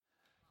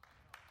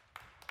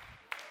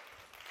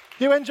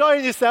You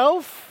enjoying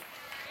yourself?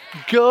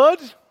 Good.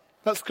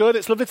 That's good.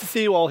 It's lovely to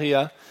see you all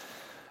here.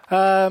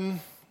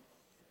 Right.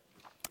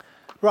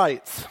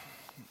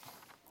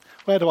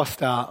 Where do I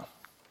start?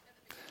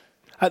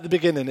 At the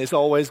beginning is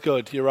always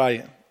good. You're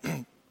right.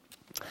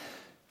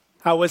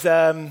 I was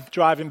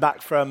driving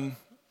back from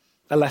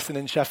a lesson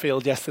in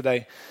Sheffield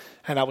yesterday,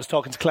 and I was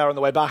talking to Claire on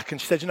the way back,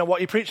 and she said, "You know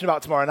what, you're preaching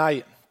about tomorrow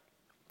night?"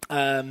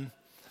 And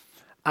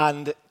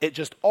it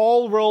just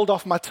all rolled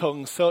off my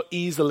tongue so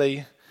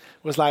easily.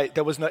 It was like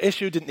there was no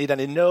issue, didn't need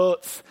any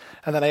notes,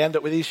 and then I end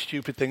up with these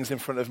stupid things in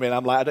front of me, and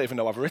I'm like, I don't even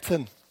know what I've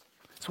written.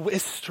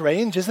 It's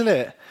strange, isn't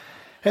it?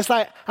 It's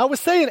like, I was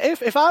saying,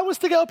 if I was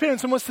to get up here and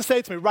someone was to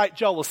say to me, right,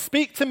 Joel,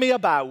 speak to me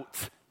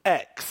about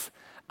X,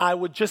 I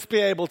would just be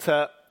able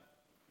to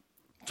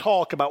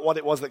talk about what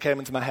it was that came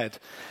into my head.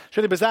 It's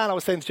really bizarre. And I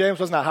was saying to James,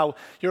 wasn't I, how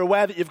you're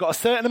aware that you've got a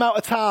certain amount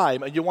of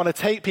time and you want to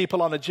take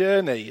people on a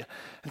journey.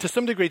 And to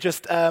some degree,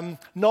 just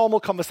normal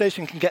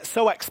conversation can get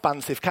so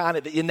expansive, can't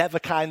it, that you never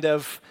kind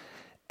of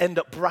end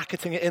up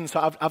bracketing it in.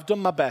 So I've done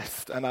my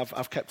best, and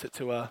I've kept it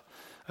to a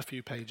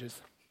few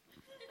pages.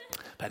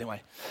 But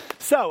anyway,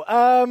 so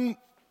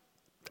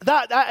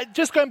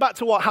just going back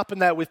to what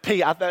happened there with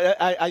Pete,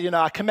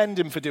 I commend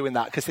him for doing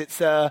that, because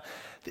it's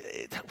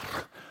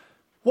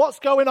what's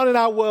going on in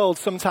our world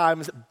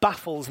sometimes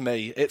baffles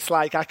me. It's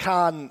like I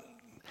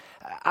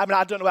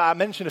don't know. I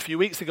mentioned a few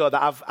weeks ago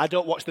that I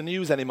don't watch the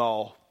news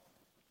anymore.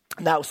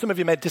 Now, some of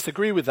you may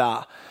disagree with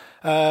that.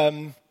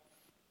 I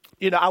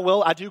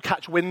do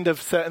catch wind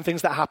of certain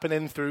things that are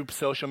happening through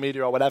social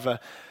media or whatever.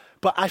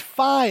 But I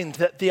find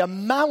that the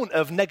amount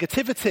of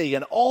negativity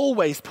and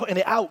always putting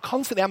it out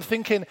constantly, I'm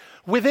thinking,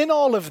 within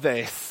all of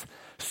this,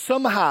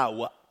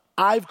 somehow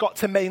I've got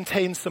to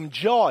maintain some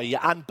joy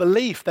and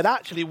belief that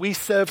actually we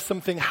serve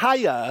something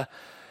higher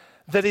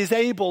that is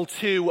able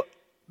to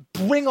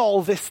bring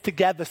all this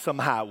together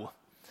somehow.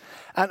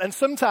 And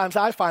sometimes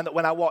I find that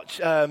when I watch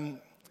a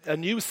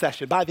news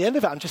session, by the end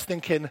of it, I'm just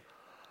thinking,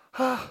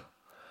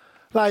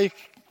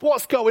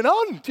 what's going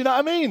on? Do you know what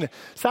I mean?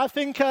 So I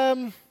think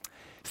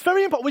it's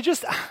very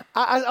important.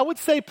 I would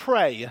say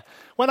pray.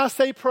 When I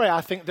say pray,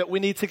 I think that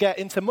we need to get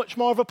into much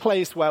more of a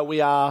place where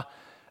we are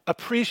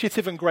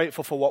appreciative and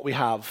grateful for what we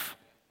have.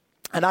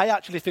 And I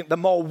actually think the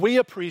more we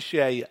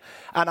appreciate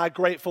and are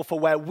grateful for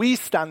where we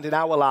stand in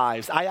our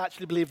lives, I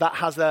actually believe that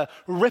has a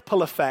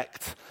ripple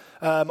effect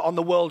on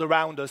the world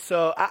around us.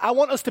 So I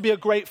want us to be a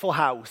grateful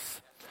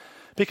house,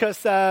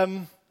 because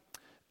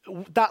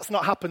that's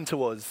not happened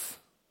to us.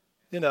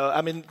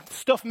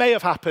 Stuff may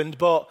have happened,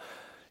 but,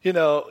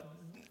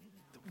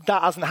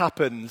 that hasn't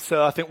happened.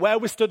 So I think where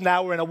we stood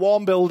now, we're in a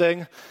warm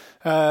building,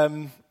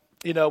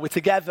 we're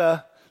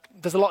together.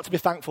 There's a lot to be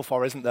thankful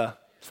for, isn't there?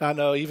 So I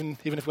know even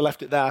if we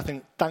left it there, I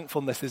think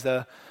thankfulness is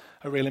a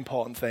real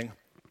important thing.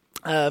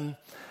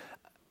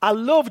 I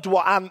loved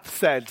what Ant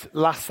said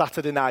last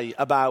Saturday night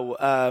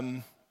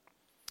about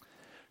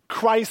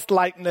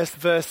Christ-likeness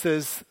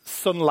versus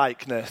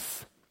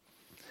son-likeness.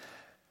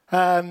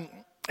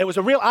 It was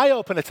a real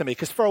eye-opener to me,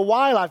 because for a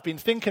while I've been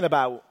thinking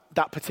about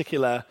that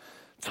particular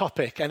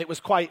topic, and it was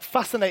quite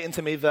fascinating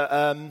to me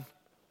that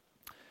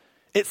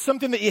it's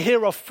something that you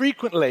hear of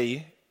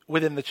frequently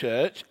within the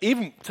church,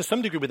 even to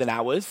some degree within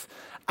ours,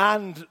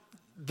 and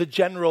the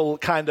general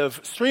kind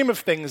of stream of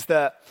things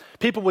that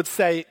people would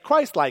say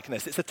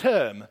Christ-likeness. It's a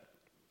term.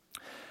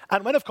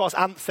 And when, of course,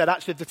 Ant said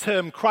actually the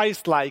term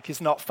Christ-like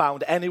is not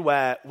found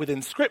anywhere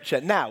within Scripture.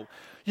 Now,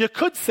 you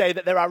could say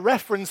that there are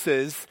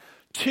references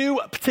to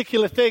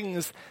particular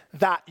things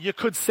that you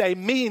could say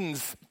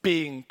means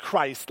being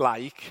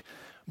Christ-like,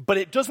 but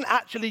it doesn't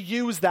actually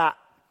use that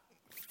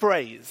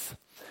phrase.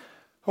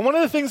 And one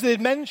of the things that it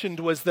mentioned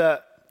was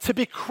that to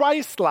be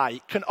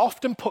Christ-like can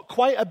often put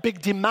quite a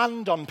big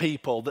demand on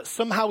people that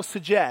somehow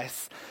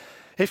suggests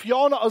if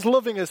you're not as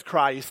loving as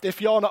Christ, if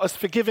you're not as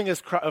forgiving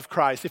as of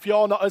Christ, if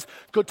you're not as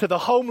good to the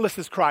homeless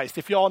as Christ,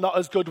 if you're not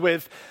as good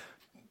with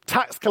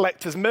tax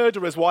collectors,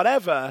 murderers,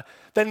 whatever,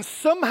 then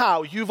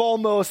somehow you've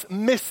almost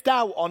missed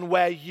out on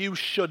where you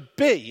should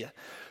be.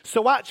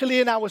 So actually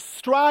in our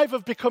strive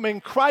of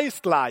becoming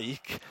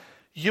Christ-like,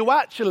 you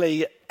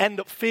actually end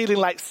up feeling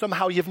like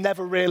somehow you've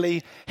never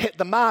really hit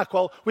the mark.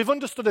 Well, we've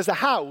understood as a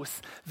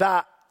house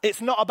that it's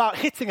not about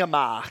hitting a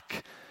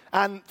mark.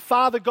 And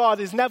Father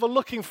God is never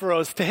looking for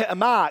us to hit a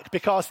mark,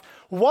 because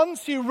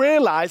once you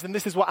realize, and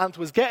this is what Ant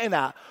was getting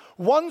at,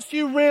 once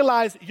you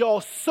realize your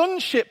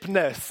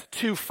sonshipness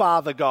to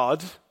Father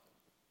God,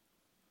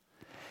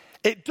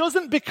 it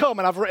doesn't become,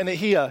 and I've written it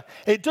here,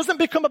 it doesn't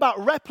become about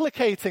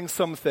replicating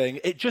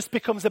something, it just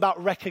becomes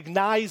about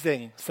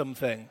recognizing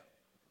something.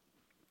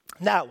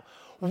 Now,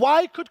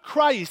 why could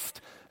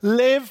Christ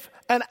live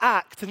and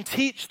act and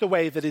teach the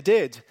way that he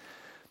did?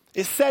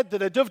 It said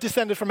that a dove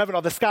descended from heaven,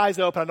 or the skies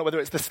open, I don't know whether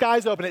it's the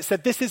skies open, it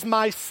said, "This is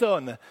my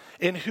son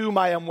in whom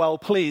I am well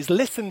pleased.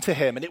 Listen to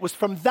him." And it was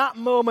from that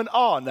moment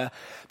on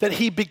that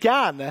he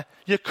began,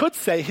 you could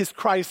say, his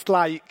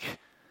Christ-like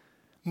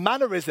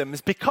mannerisms,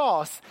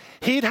 because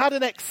he'd had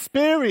an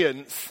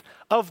experience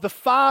of the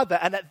Father.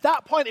 And at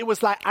that point, it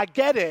was like, I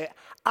get it.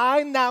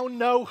 I now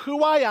know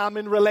who I am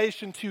in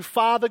relation to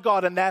Father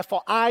God, and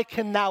therefore I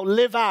can now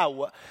live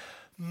out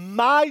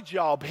my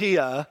job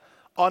here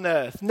on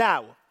earth.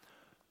 Now,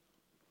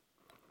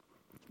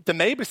 there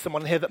may be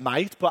someone here that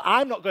might, but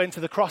I'm not going to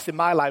the cross in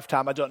my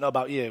lifetime. I don't know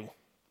about you.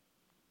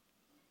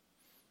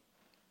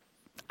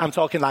 I'm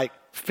talking like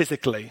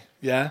physically,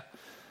 yeah?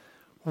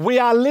 We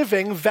are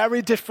living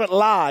very different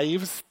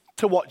lives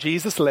to what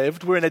Jesus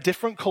lived. We're in a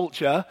different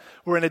culture.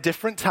 We're in a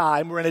different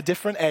time. We're in a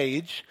different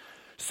age.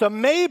 So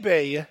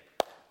maybe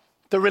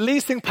the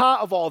releasing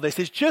part of all this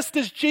is just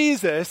as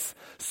Jesus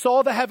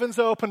saw the heavens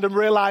opened and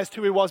realized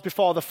who he was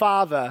before the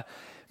Father,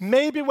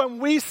 maybe when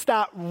we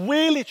start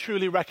really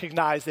truly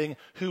recognizing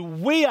who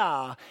we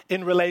are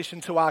in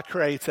relation to our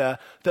Creator,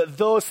 that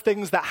those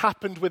things that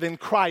happened within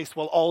Christ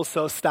will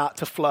also start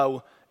to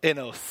flow in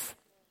us.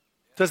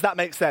 Does that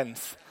make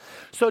sense?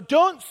 So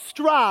don't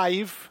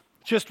strive,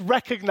 just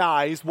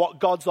recognize what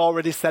God's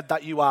already said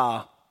that you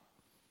are.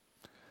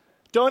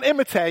 Don't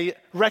imitate,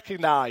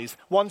 recognize.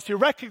 Once you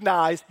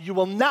recognize, you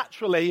will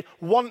naturally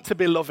want to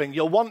be loving.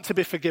 You'll want to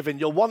be forgiving.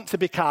 You'll want to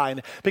be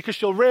kind,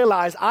 because you'll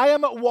realize I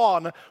am at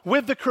one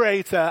with the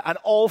Creator and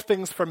all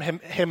things from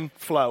him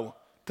flow.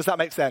 Does that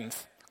make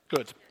sense?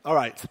 Good. All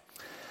right.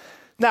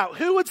 Now,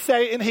 who would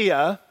say in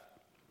here,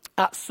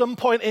 at some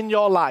point in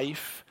your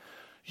life,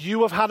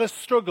 you have had a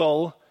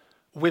struggle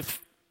with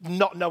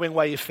not knowing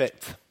where you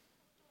fit?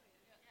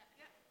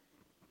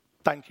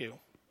 Thank you.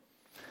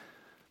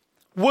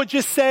 Would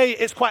you say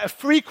it's quite a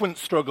frequent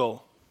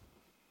struggle?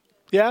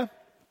 Yeah?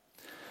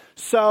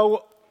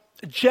 So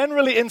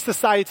generally in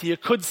society, you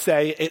could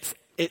say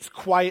it's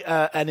quite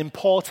an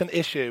important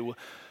issue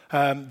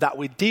that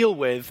we deal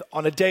with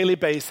on a daily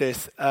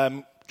basis,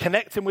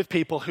 connecting with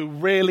people who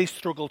really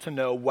struggle to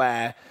know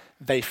where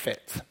they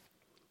fit.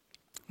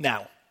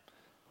 Now,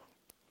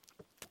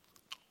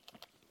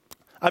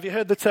 have you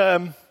heard the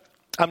term,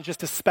 I'm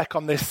just a speck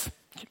on this,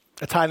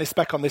 a tiny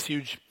speck on this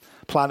huge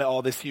planet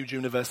or this huge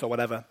universe or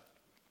whatever?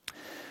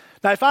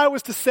 Now, if I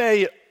was to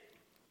say,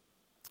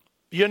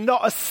 you're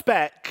not a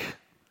speck,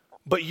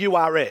 but you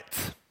are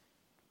it,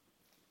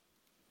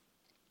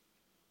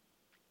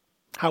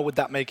 how would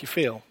that make you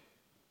feel?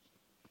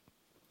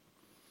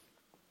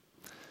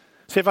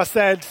 So if I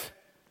said,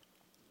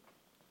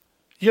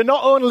 you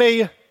not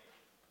only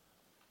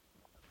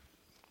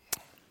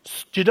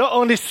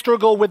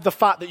struggle with the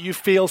fact that you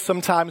feel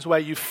sometimes where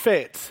you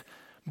fit,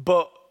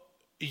 but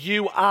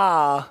you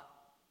are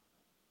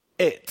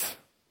it.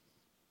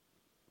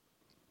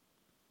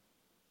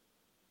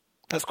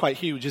 That's quite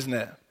huge, isn't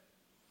it?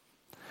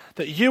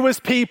 That you as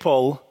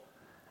people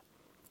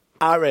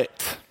are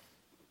it.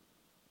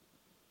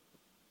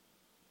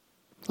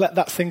 Let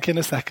that sink in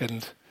a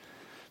second.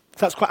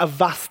 That's quite a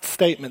vast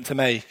statement to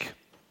make.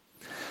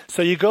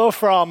 So you go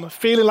from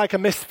feeling like a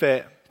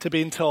misfit to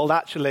being told,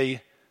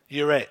 actually,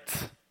 you're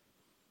it.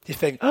 You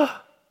think,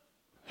 oh,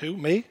 who,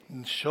 me?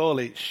 And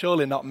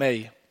surely not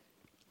me.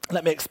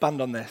 Let me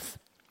expand on this.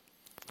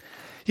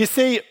 You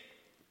see,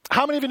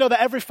 how many of you know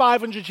that every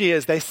 500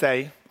 years, they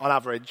say, on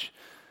average,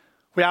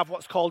 we have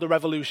what's called a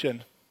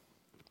revolution?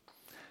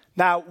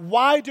 Now,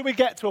 why do we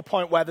get to a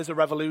point where there's a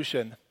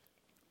revolution?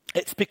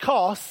 It's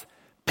because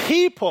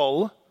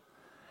people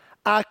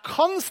are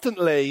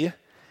constantly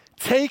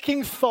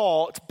taking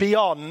thought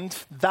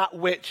beyond that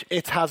which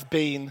it has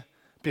been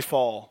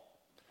before.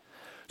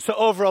 So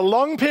over a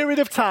long period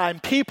of time,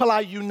 people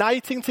are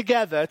uniting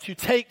together to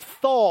take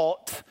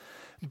thought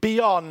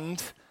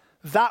beyond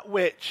that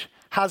which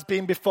has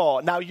been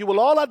before. Now, you will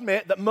all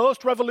admit that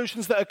most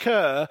revolutions that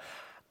occur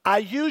are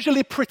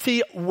usually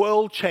pretty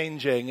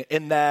world-changing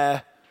in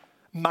their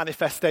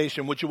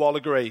manifestation. Would you all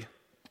agree?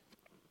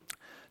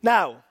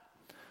 Now,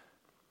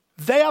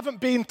 they haven't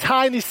been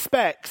tiny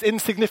specks,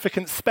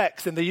 insignificant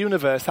specks in the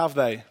universe, have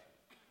they?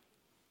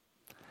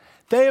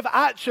 They have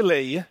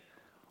actually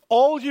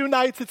all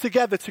united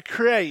together to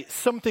create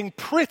something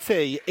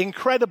pretty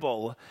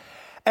incredible.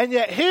 And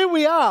yet here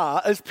we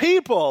are as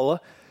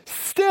people,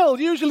 still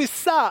usually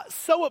sat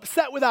so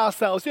upset with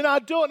ourselves. I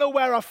don't know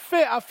where I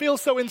fit. I feel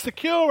so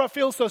insecure. I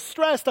feel so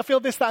stressed. I feel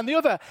this, that, and the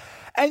other.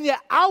 And yet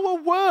our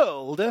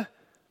world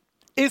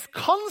is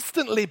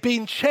constantly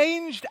being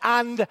changed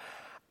and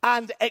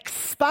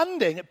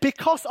expanding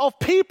because of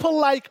people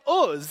like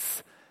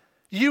us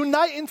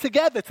uniting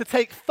together to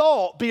take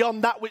thought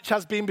beyond that which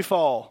has been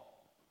before.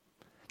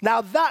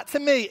 Now that to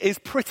me is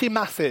pretty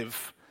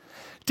massive.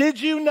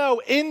 Did you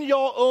know in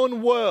your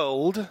own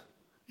world,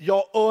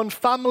 your own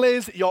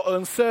families, your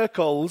own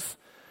circles,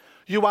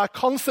 you are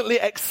constantly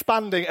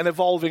expanding and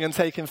evolving and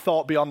taking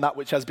thought beyond that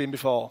which has been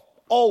before?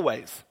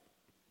 Always.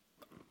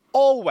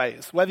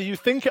 Always. Whether you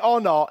think it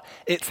or not,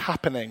 it's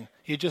happening.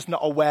 You're just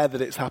not aware that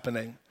it's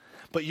happening.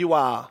 But you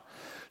are.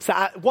 So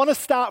I want to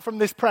start from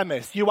this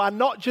premise. You are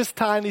not just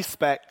tiny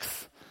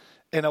specks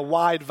in a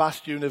wide,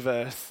 vast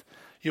universe.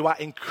 You are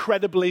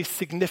incredibly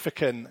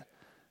significant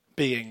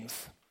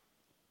beings.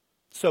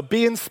 So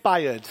be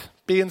inspired.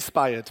 Be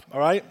inspired, all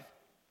right?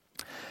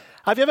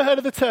 Have you ever heard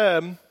of the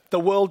term, the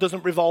world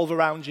doesn't revolve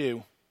around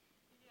you?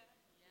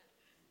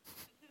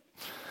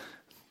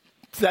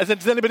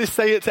 Does anybody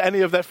say it to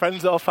any of their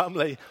friends or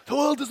family? The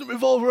world doesn't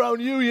revolve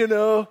around you, you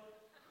know.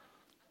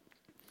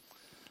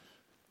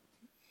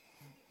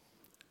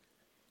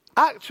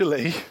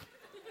 Actually,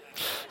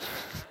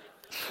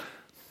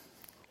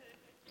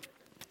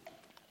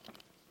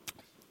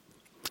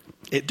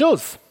 it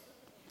does.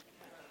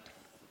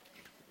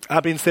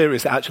 I've been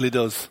serious, it actually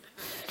does.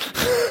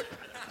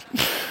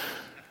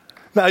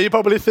 Now you're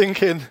probably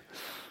thinking,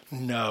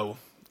 no.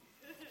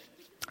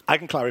 I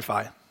can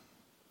clarify.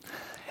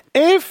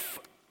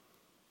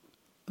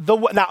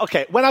 Now,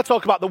 okay, when I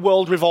talk about the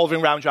world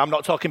revolving around you, I'm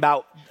not talking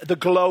about the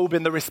globe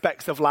in the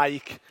respects of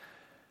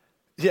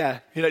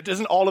it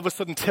doesn't all of a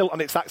sudden tilt on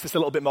its axis a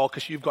little bit more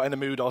because you've got in a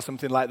mood or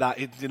something like that.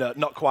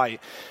 Not quite.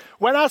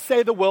 When I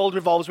say the world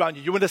revolves around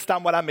you, you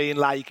understand what I mean,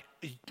 like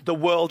the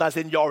world as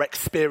in your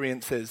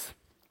experiences.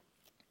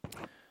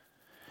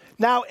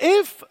 Now,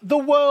 if the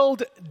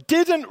world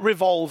didn't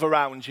revolve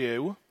around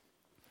you,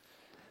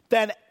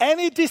 then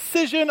any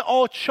decision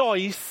or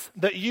choice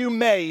that you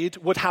made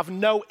would have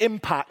no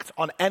impact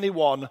on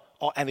anyone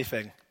or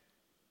anything.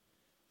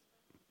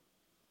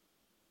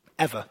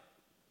 Ever.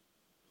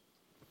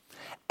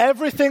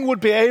 Everything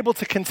would be able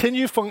to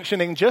continue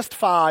functioning just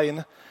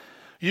fine.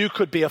 You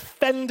could be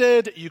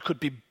offended, you could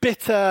be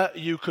bitter,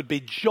 you could be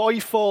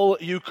joyful,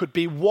 you could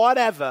be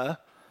whatever,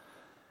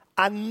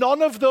 and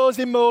none of those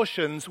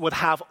emotions would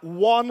have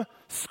one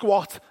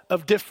squat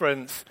of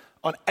difference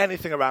on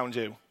anything around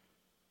you.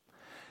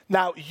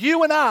 Now,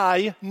 you and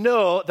I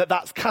know that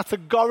that's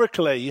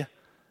categorically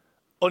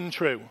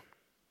untrue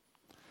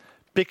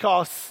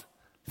because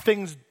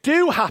things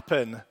do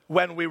happen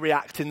when we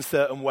react in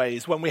certain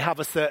ways, when we have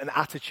a certain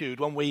attitude,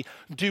 when we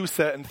do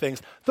certain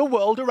things. The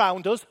world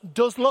around us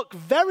does look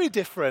very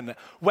different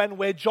when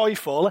we're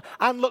joyful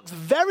and looks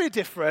very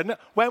different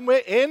when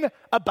we're in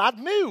a bad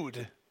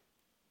mood.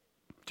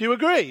 Do you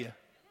agree?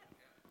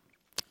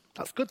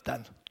 That's good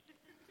then.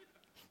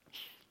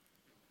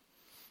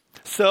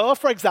 So,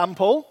 for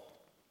example,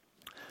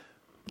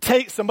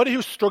 take somebody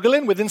who's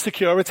struggling with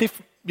insecurity,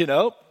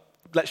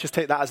 let's just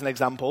take that as an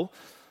example.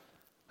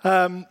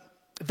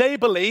 They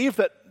believe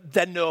that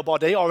they're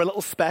nobody or a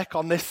little speck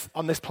on this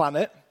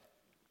planet.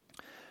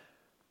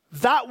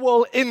 That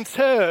will, in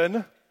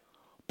turn,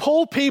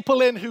 pull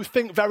people in who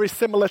think very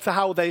similar to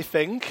how they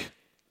think.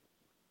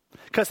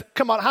 Because,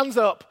 come on, hands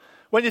up.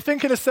 When you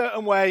think in a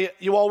certain way,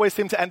 you always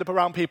seem to end up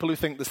around people who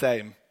think the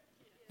same.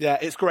 Yeah,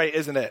 it's great,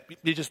 isn't it?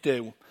 You just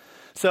do.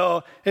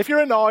 So if you're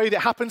annoyed,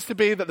 it happens to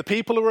be that the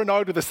people who are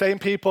annoyed with the same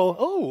people,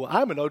 oh,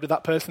 I'm annoyed with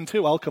that person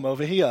too, I'll come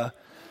over here.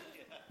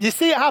 You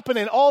see it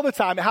happening all the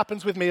time. It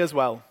happens with me as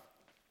well.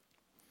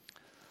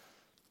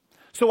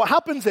 So what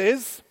happens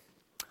is,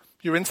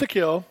 you're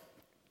insecure,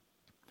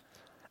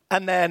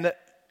 and then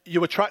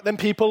you attract them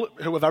people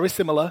who are very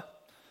similar.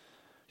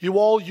 We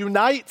all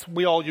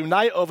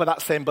unite over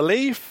that same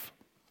belief,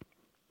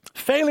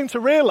 failing to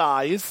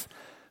realize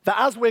that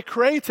as we're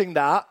creating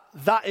that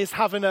is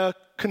having a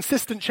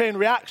consistent chain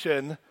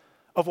reaction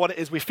of what it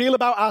is we feel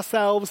about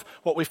ourselves,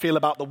 what we feel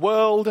about the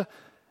world,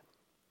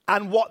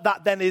 and what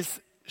that then is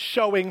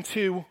showing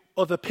to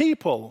other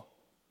people.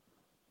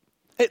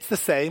 It's the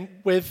same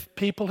with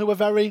people who are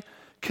very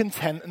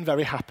content and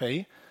very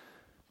happy.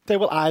 They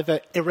will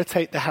either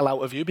irritate the hell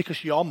out of you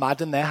because you're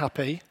mad and they're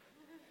happy,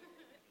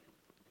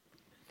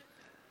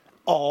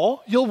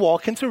 or you'll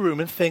walk into a room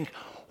and think,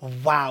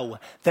 wow,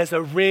 there's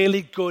a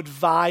really good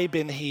vibe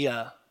in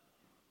here.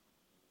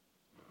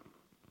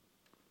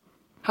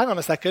 Hang on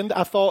a second,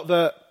 I thought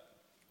that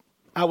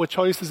our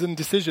choices and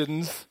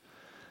decisions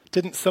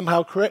didn't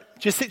somehow correct.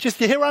 Just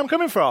you hear where I'm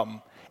coming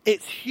from?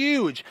 It's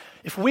huge.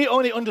 If we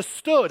only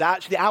understood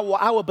actually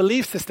our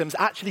belief systems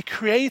actually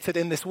created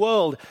in this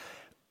world,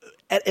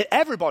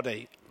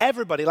 everybody,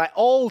 like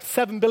all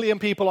 7 billion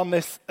people on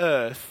this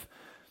earth,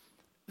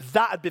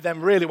 that would be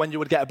then really when you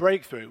would get a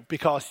breakthrough,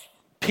 because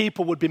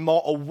people would be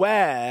more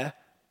aware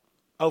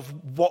of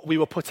what we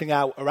were putting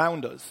out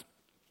around us.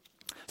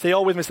 So you're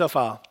all with me so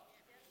far?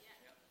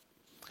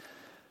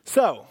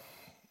 So,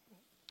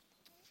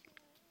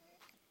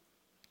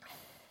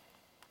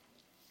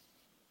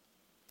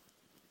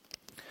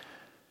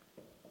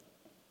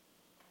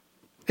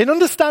 in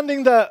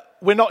understanding that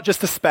we're not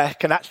just a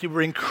speck and actually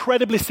we're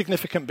incredibly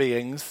significant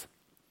beings,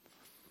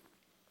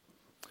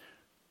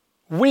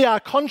 we are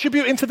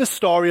contributing to the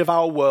story of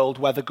our world,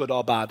 whether good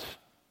or bad.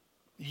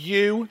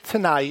 You,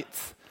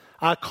 tonight,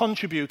 are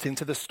contributing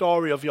to the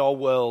story of your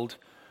world,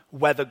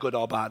 whether good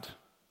or bad.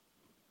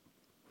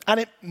 And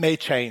it may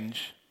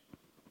change,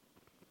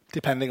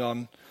 depending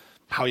on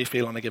how you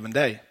feel on a given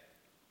day.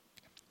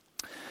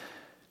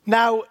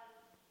 Now,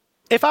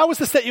 if I was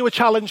to set you a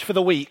challenge for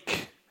the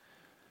week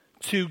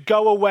to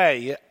go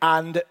away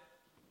and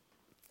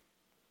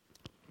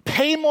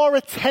pay more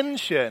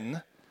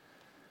attention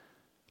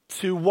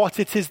to what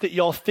it is that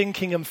you're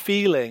thinking and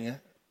feeling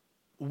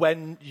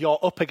when you're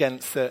up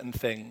against certain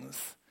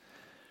things,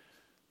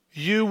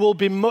 you will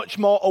be much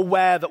more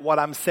aware that what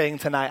I'm saying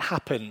tonight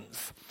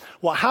happens.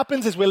 What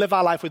happens is we live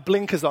our life with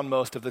blinkers on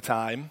most of the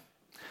time.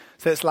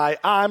 So it's like,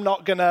 I'm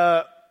not going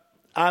to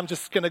I'm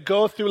just going to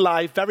go through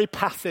life very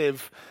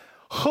passive,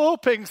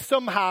 hoping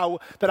somehow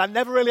that I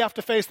never really have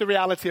to face the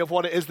reality of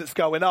what it is that's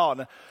going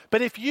on.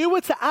 But if you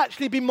were to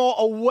actually be more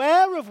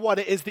aware of what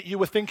it is that you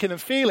were thinking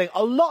and feeling,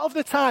 a lot of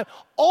the time,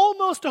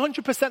 almost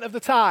 100% of the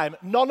time,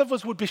 none of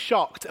us would be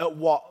shocked at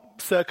what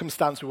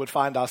circumstance we would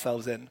find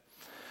ourselves in.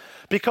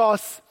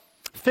 Because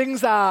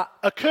things are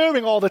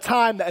occurring all the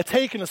time that are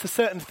taking us to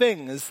certain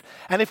things,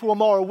 and if we were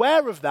more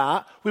aware of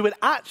that, we would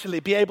actually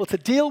be able to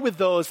deal with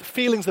those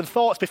feelings and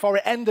thoughts before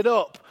it ended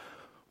up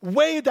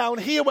way down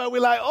here where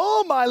we're like,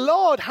 oh my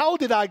Lord, how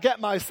did I get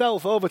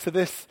myself over to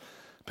this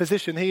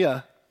position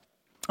here?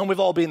 And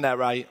we've all been there,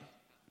 right?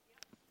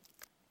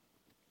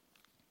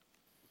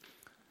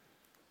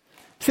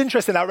 It's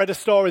interesting, I read a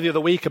story the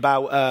other week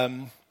about,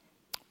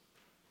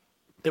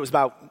 it was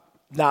about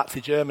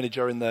Nazi Germany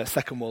during the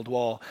Second World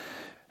War.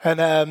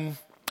 And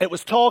it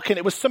was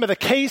some of the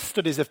case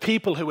studies of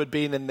people who had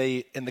been in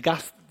the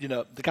gas,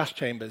 the gas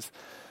chambers.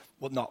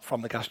 Well, not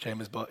from the gas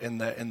chambers, but in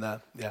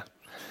the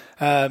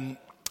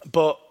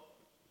but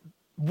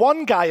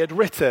one guy had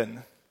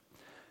written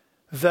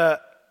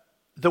that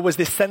there was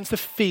this sense of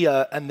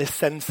fear and this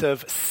sense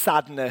of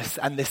sadness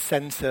and this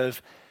sense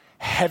of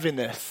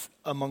heaviness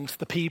amongst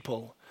the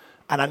people.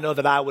 And I know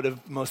that I would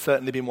have most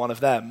certainly been one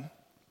of them.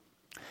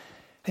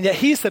 And yet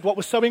he said what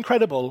was so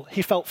incredible,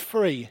 he felt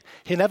free.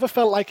 He never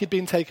felt like he'd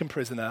been taken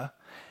prisoner.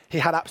 He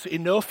had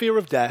absolutely no fear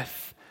of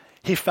death.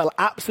 He felt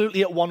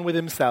absolutely at one with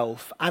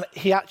himself. And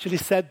he actually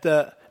said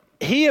that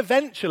he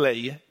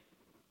eventually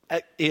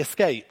he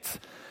escaped.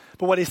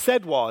 But what he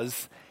said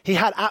was he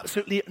had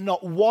absolutely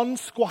not one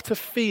squat of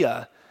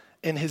fear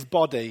in his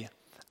body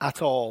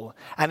at all.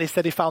 And he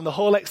said he found the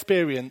whole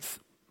experience,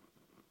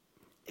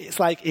 it's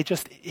like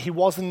he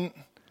wasn't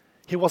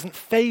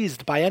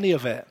fazed by any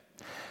of it.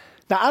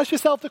 Now ask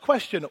yourself the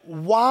question,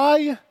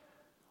 why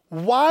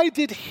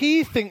did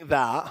he think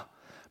that,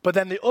 but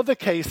then the other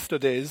case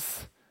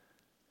studies?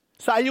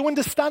 So are you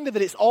understanding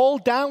that it's all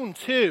down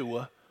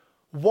to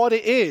what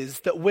it is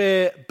that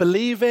we're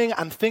believing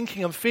and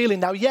thinking and feeling?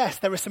 Now, yes,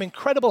 there are some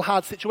incredible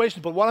hard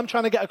situations, but what I'm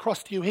trying to get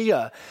across to you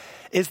here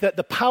is that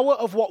the power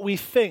of what we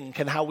think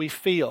and how we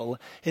feel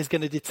is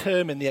going to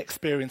determine the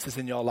experiences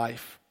in your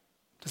life.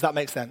 Does that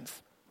make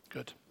sense?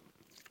 Good.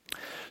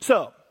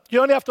 So,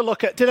 you only have to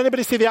look at, did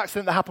anybody see the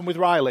accident that happened with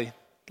Riley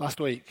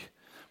last week?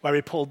 Where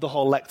he pulled the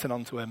whole lectern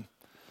onto him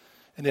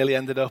and nearly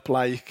ended up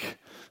like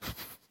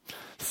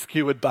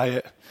skewered by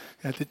it.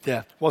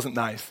 Yeah, wasn't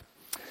nice.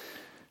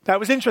 Now, it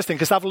was interesting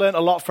because I've learned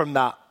a lot from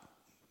that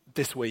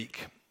this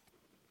week.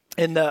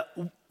 In that,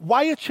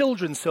 why are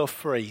children so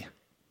free?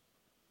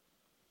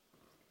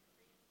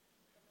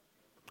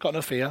 Got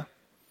no fear.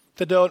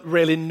 They don't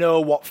really know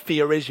what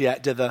fear is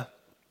yet, do they?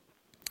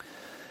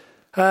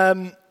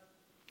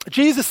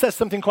 Jesus says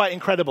something quite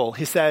incredible.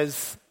 He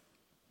says,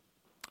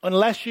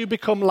 unless you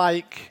become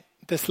like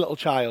this little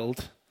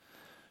child,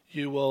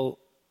 you will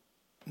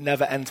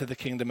never enter the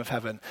kingdom of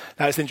heaven.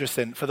 Now, it's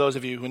interesting, for those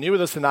of you who are new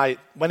with us tonight,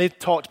 when he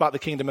talked about the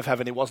kingdom of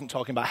heaven, he wasn't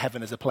talking about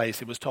heaven as a place.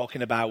 He was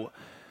talking about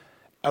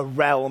a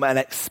realm and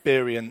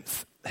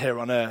experience here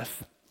on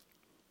earth.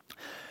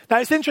 Now,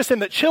 it's interesting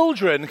that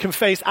children can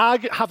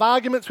have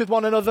arguments with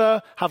one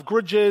another, have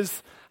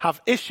grudges, have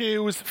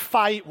issues,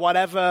 fight,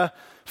 whatever,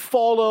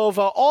 fall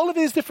over, all of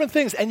these different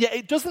things, and yet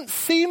it doesn't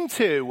seem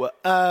to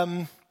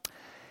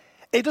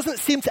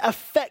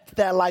affect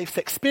their life's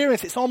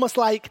experience. It's almost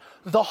like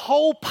the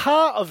whole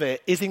part of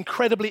it is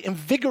incredibly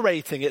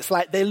invigorating. It's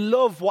like they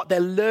love what they're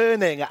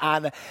learning,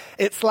 and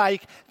it's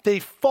like they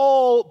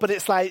fall, but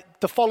it's like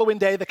the following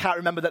day they can't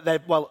remember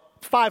that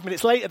 5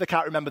 minutes later they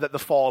can't remember that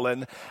they've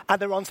fallen, and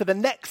they're on to the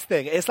next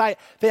thing. It's like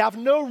they have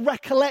no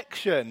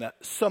recollection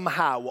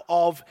somehow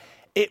of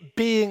it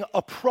being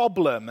a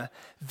problem.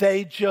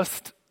 They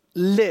just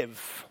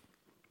live.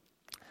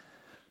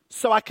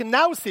 So I can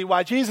now see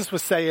why Jesus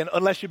was saying,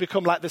 unless you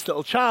become like this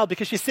little child,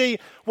 because you see,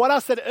 what I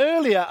said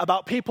earlier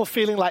about people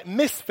feeling like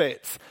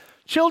misfits,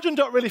 children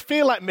don't really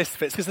feel like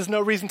misfits because there's no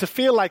reason to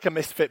feel like a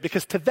misfit,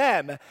 because to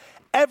them,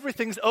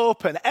 everything's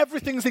open,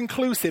 everything's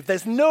inclusive.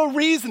 There's no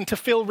reason to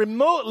feel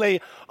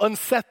remotely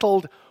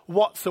unsettled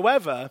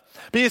whatsoever.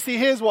 But you see,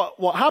 here's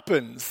what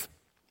happens.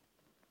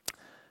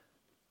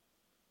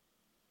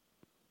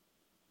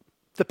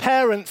 The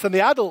parents and the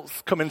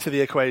adults come into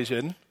the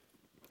equation.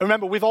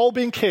 Remember, we've all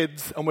been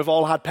kids and we've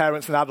all had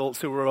parents and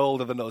adults who were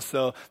older than us,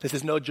 so this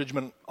is no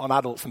judgment on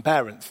adults and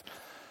parents,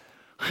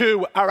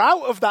 who are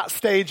out of that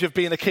stage of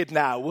being a kid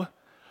now,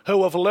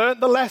 who have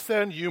learned the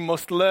lesson, you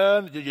must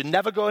learn, you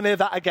never go near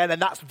that again,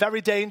 and that's very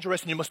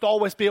dangerous, and you must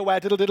always be aware,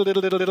 be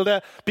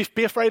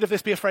afraid of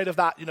this, be afraid of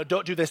that,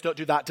 don't do this, don't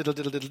do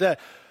that,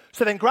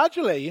 So then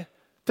gradually,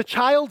 the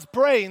child's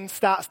brain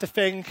starts to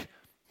think,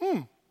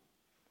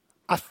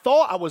 I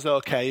thought I was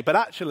okay, but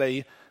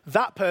actually,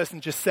 that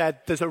person just said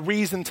there's a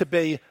reason to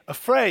be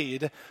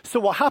afraid. So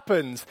what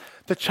happens?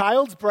 The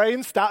child's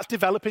brain starts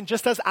developing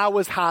just as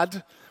ours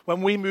had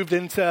when we moved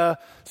into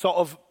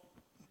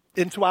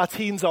our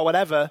teens or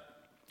whatever,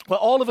 where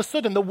all of a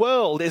sudden the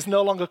world is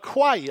no longer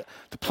quite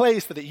the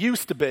place that it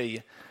used to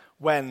be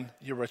when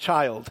you were a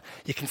child.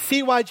 You can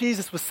see why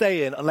Jesus was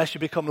saying, unless you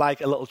become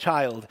like a little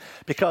child,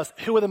 because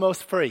who are the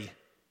most free?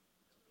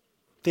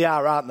 They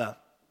are, aren't they?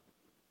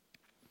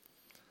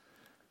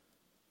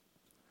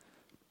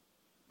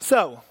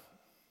 So,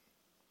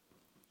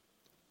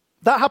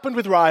 that happened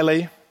with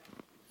Riley,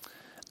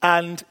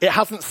 and it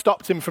hasn't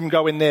stopped him from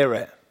going near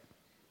it.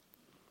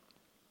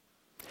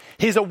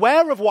 He's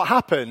aware of what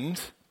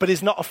happened, but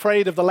he's not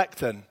afraid of the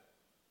lectern.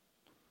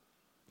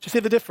 Do you see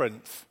the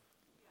difference?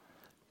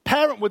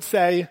 Parent would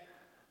say,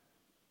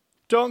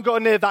 don't go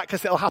near that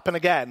because it'll happen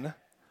again.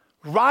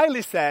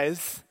 Riley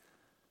says,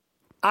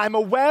 I'm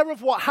aware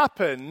of what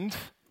happened,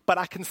 but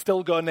I can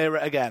still go near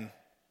it again,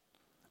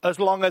 as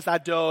long as I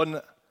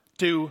don't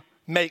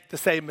make the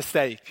same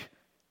mistake.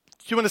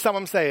 Do you understand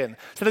what I'm saying?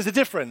 So there's a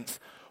difference.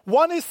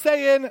 One is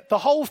saying the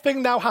whole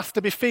thing now has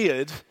to be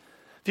feared.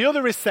 The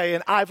other is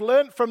saying, I've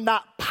learned from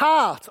that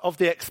part of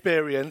the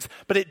experience,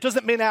 but it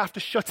doesn't mean I have to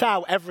shut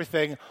out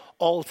everything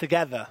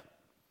altogether.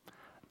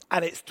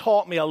 And it's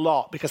taught me a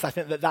lot, because I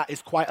think that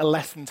is quite a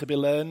lesson to be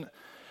learned.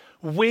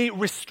 We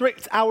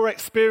restrict our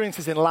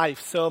experiences in life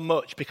so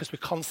much because we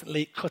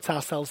constantly cut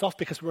ourselves off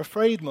because we're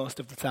afraid most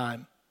of the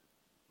time.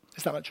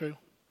 Is that not true?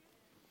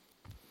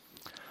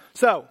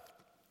 So,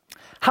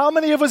 how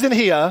many of us in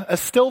here are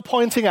still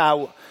pointing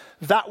out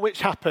that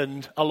which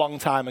happened a long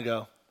time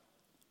ago?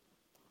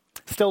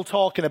 Still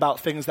talking about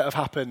things that have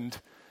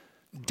happened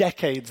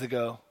decades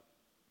ago?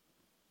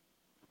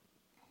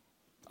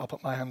 I'll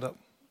put my hand up.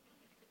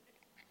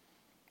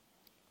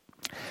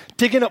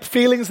 Digging up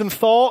feelings and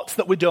thoughts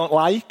that we don't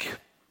like,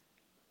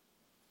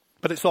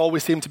 but it's all we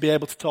seem to be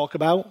able to talk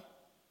about.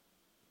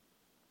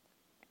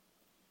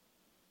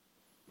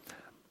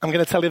 I'm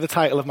going to tell you the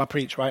title of my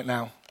preach right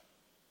now.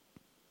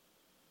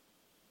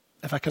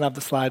 If I can have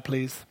the slide,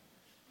 please.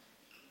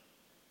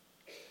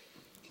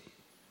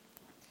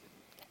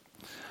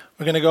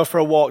 We're going to go for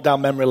a walk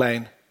down memory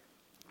lane.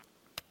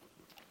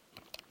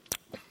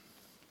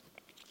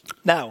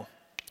 Now,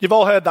 you've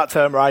all heard that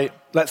term, right?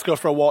 Let's go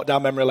for a walk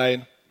down memory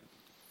lane.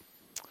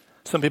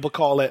 Some people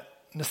call it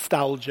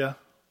nostalgia.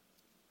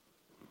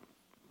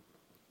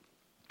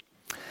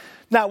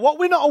 Now, what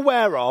we're not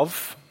aware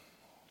of,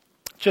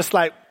 just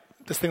like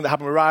this thing that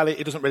happened with Riley,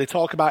 he doesn't really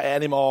talk about it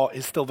anymore.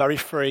 He's still very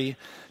free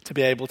to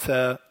be able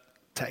to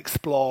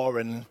explore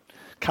and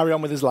carry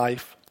on with his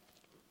life.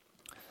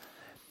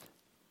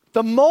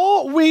 The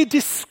more we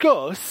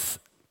discuss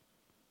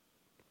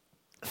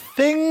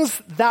things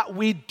that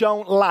we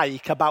don't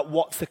like about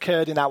what's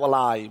occurred in our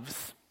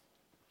lives,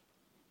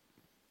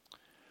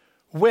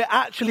 we're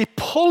actually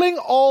pulling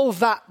all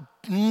that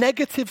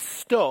negative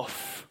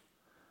stuff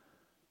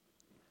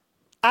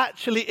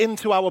actually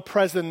into our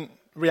present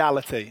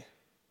reality.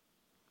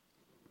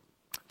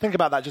 Think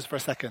about that just for a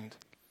second.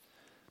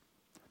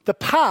 The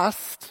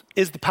past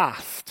is the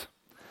past.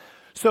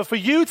 So for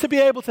you to be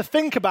able to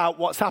think about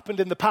what's happened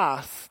in the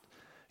past,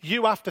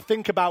 you have to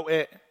think about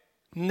it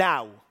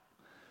now.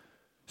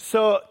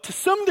 So to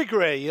some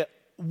degree,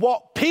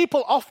 what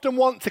people often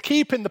want to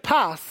keep in the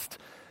past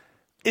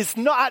is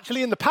not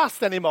actually in the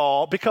past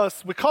anymore,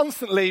 because we're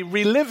constantly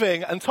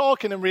reliving and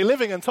talking and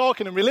reliving and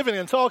talking and reliving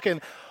and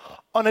talking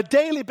on a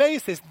daily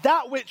basis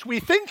that which we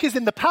think is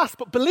in the past,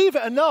 but believe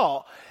it or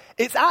not,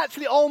 it's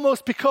actually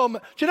almost become,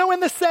 do you know when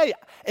they say,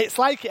 it's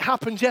like it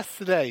happened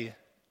yesterday?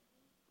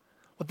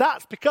 Well,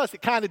 that's because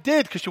it kind of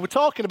did, because you were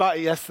talking about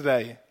it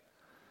yesterday.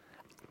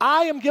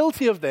 I am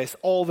guilty of this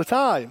all the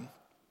time.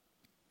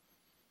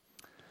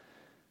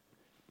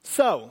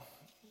 So,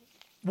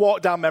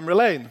 walk down memory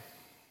lane.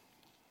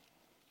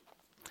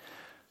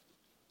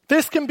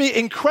 This can be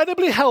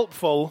incredibly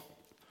helpful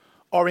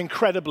or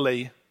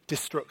incredibly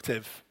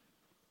destructive.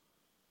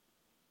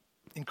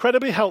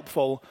 Incredibly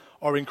helpful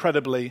or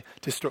incredibly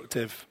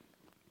destructive.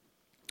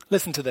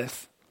 Listen to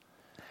this.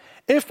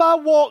 If our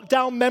walk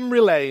down memory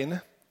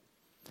lane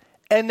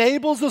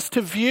enables us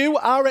to view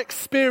our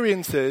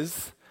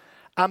experiences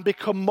and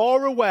become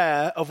more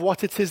aware of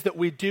what it is that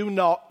we do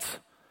not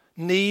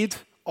need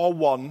or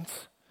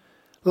want,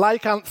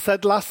 like Ant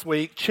said last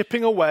week,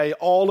 chipping away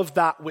all of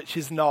that which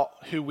is not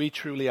who we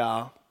truly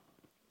are,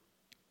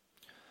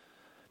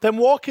 then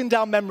walking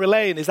down memory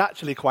lane is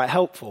actually quite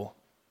helpful.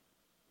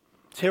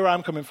 It's here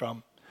I'm coming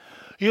from.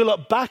 You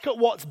look back at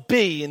what's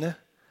been,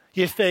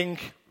 you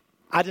think,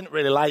 I didn't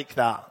really like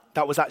that.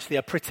 That was actually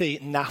a pretty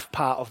naff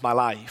part of my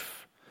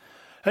life.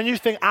 And you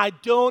think, I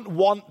don't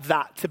want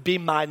that to be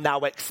my now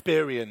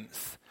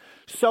experience.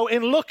 So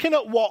in looking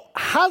at what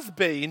has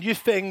been, you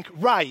think,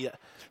 right,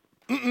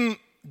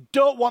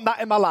 don't want that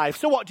in my life.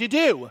 So what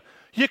do?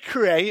 You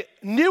create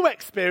new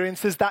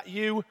experiences that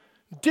you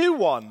do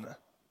want.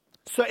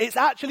 So it's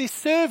actually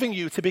serving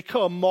you to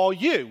become more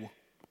you,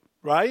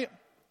 right?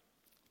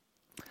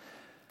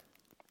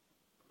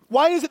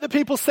 Why is it that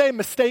people say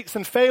mistakes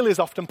and failures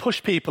often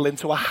push people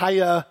into a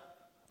higher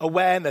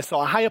awareness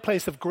or a higher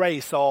place of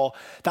grace or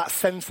that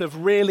sense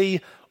of really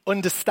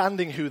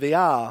understanding who they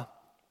are?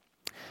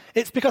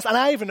 It's because, and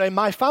I even know in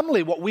my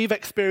family, what we've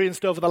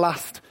experienced over the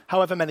last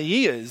however many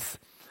years,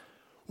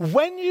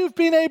 when you've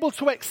been able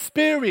to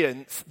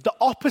experience the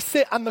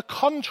opposite and the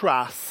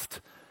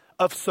contrast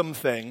of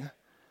something,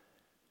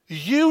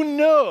 you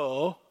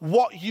know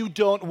what you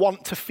don't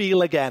want to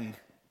feel again.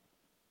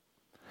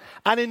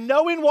 And in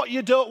knowing what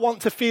you don't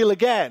want to feel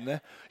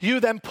again, you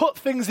then put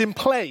things in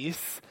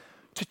place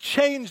to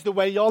change the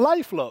way your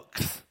life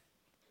looks.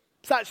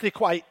 It's actually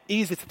quite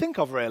easy to think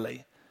of,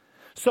 really.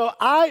 So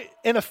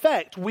in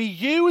effect, we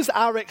use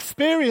our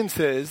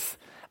experiences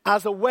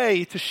as a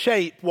way to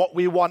shape what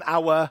we want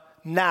our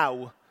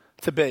now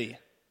to be.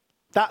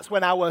 That's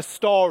when our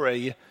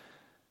story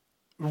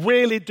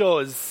really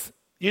does.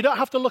 You don't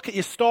have to look at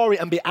your story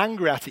and be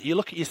angry at it. You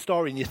look at your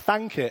story and you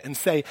thank it and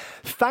say,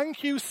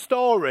 thank you,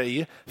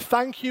 story,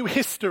 thank you,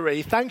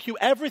 history, thank you,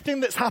 everything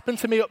that's happened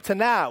to me up to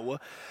now,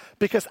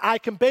 because I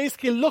can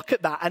basically look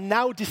at that and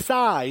now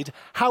decide,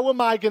 how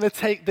am I going to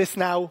take this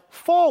now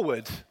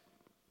forward?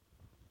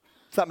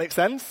 Does that make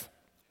sense?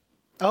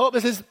 I hope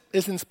this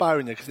is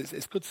inspiring you, because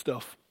it's good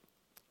stuff.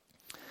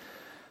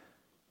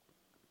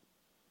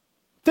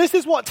 This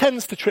is what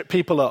tends to trip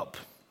people up.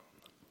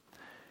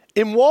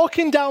 In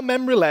walking down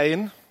memory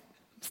lane,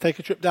 let's take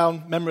a trip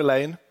down memory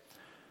lane,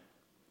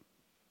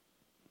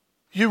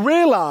 you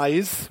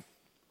realize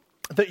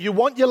that you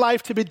want your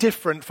life to be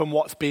different from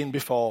what's been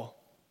before.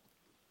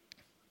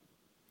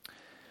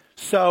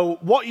 So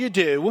what you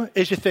do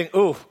is you think,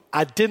 oh,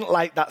 I didn't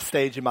like that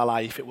stage in my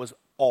life. It was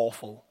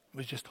awful. It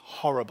was just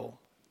horrible.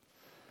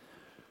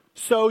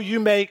 So you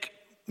make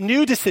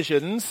new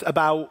decisions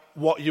about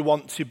what you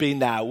want to be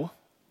now.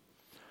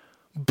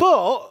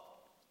 But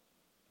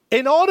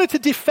in order to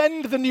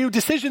defend the new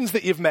decisions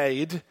that you've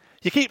made,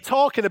 you keep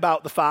talking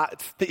about the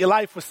fact that your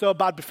life was so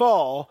bad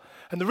before,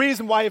 and the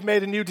reason why you've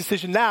made a new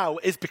decision now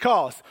is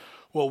because,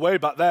 well, way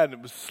back then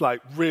it was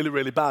like really,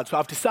 really bad. So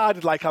I've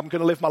decided like I'm going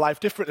to live my life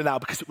differently now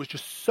because it was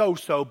just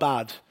so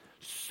bad.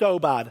 So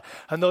bad.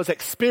 And those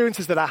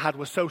experiences that I had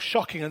were so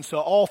shocking and so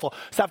awful.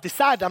 So I've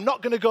decided I'm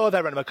not going to go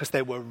there anymore because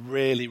they were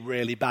really,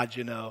 really bad,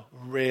 you know.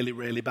 Really,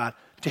 really bad.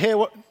 Do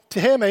you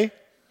hear me? Yeah.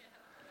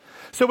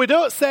 So we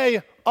don't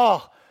say,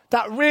 oh,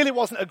 that really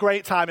wasn't a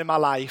great time in my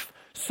life.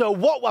 So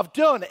what I've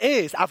done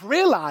is I've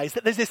realized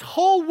that there's this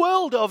whole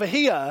world over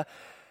here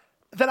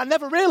that I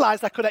never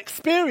realized I could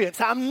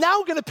experience. I'm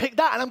now going to pick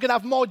that, and I'm going to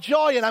have more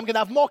joy, and I'm going to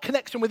have more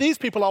connection with these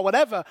people or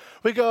whatever.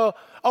 We go,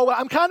 oh, well,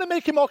 I'm kind of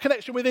making more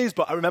connection with these,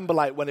 but I remember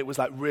like when it was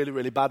like really,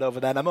 really bad over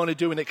there, and I'm only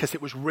doing it because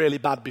it was really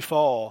bad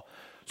before.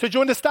 So do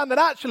you understand that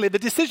actually the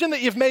decision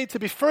that you've made to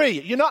be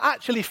free, you're not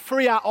actually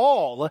free at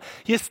all.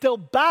 You're still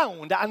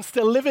bound and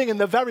still living in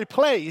the very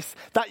place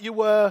that you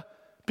were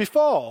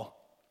before.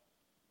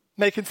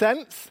 Making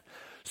sense?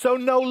 So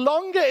no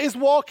longer is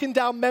walking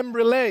down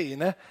memory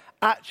lane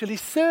actually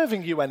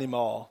serving you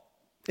anymore.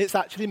 It's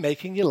actually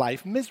making your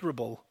life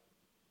miserable.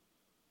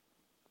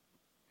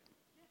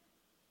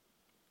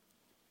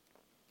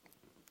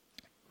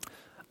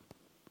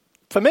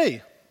 For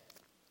me,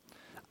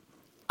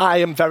 I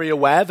am very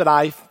aware that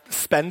I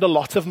spend a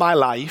lot of my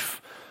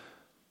life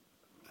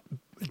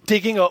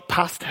digging up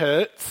past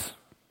hurts,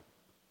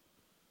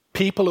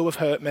 people who have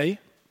hurt me.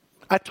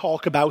 I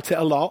talk about it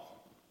a lot.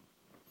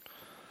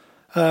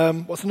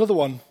 What's another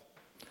one?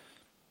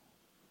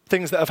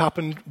 Things that have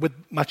happened with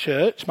my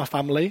church, my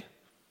family,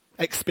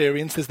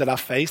 experiences that I've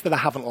faced that I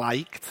haven't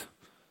liked.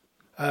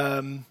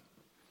 But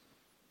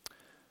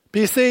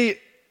you see,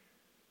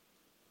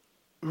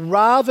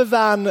 rather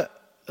than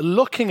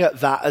looking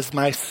at that as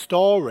my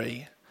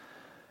story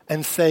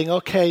and saying,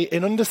 okay,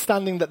 in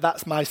understanding that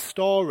that's my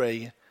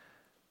story,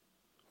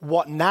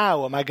 what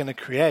now am I going to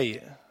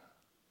create?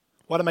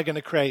 What am I going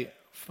to create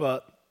for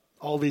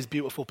all these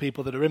beautiful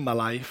people that are in my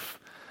life?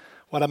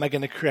 What am I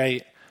going to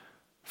create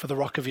for the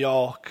Rock of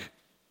York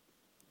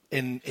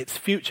in its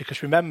future?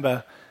 Because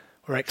remember,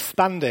 we're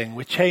expanding,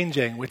 we're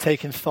changing, we're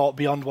taking thought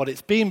beyond what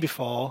it's been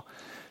before.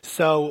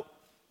 So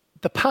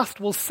the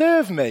past will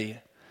serve me.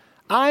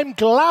 I'm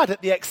glad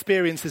at the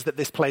experiences that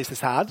this place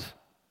has had,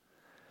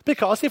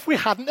 because if we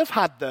hadn't have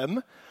had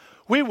them,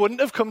 we wouldn't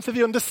have come to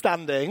the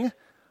understanding,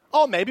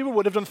 or maybe we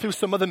would have done through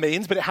some other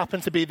means, but it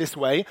happened to be this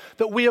way,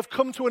 that we have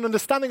come to an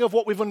understanding of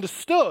what we've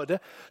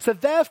understood. So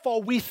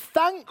therefore, we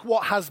thank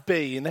what has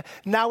been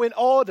now in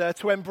order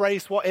to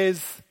embrace what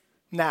is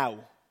now.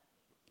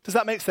 Does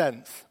that make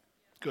sense?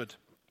 Good.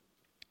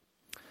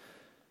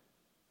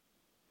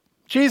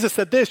 Jesus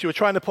said this, you were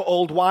trying to put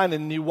old wine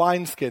in new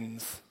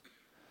wineskins.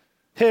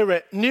 Hear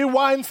it. New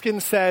wineskin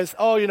says,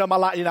 oh, you know, my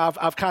life, you know,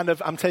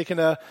 I'm taking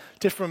a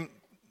different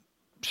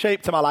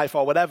shape to my life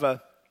or whatever.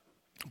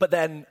 But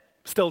then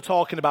still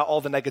talking about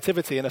all the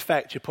negativity. In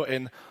effect, you put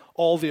in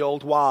all the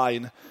old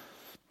wine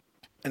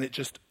and it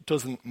just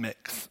doesn't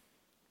mix.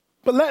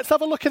 But let's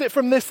have a look at it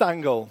from this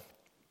angle.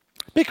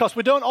 Because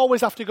we don't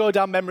always have to go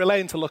down memory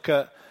lane to look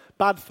at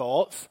bad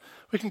thoughts.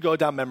 We can go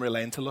down memory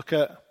lane to look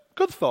at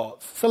good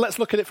thoughts. So let's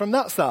look at it from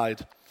that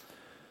side.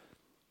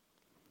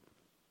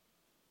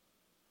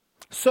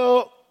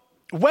 So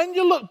when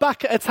you look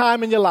back at a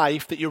time in your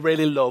life that you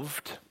really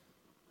loved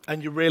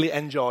and you really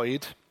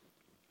enjoyed,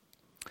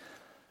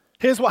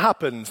 here's what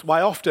happens. Why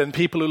often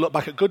people who look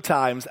back at good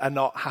times are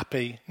not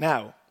happy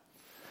now.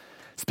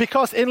 It's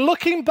because in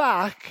looking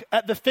back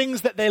at the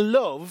things that they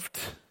loved,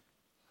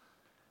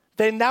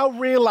 they now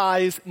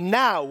realize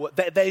now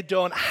that they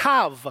don't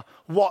have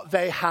what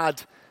they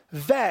had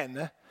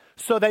then.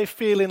 So they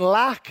feel in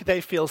lack,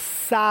 they feel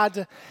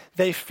sad,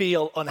 they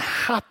feel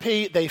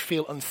unhappy, they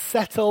feel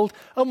unsettled.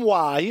 And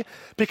why?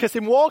 Because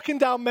in walking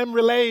down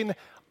memory lane,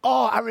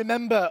 I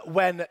remember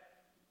when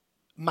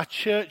my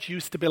church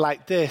used to be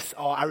like this,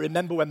 or I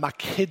remember when my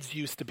kids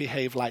used to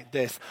behave like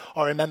this,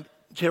 or I remember,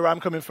 do you know where I'm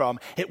coming from?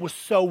 It was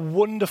so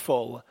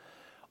wonderful.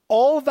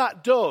 All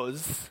that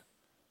does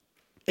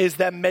is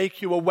then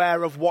make you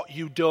aware of what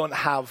you don't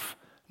have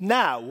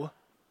now.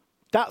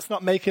 That's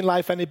not making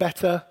life any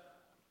better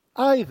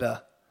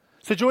either.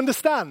 So do you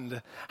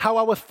understand how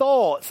our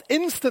thoughts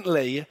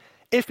instantly,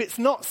 if it's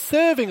not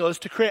serving us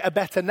to create a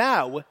better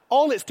now,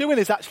 all it's doing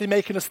is actually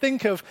making us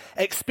think of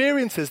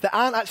experiences that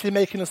aren't actually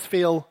making us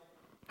feel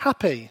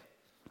happy.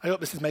 I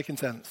hope this is making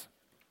sense.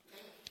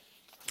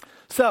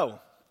 So,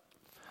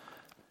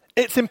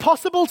 it's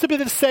impossible to be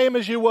the same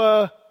as you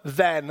were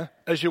then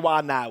as you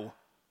are now,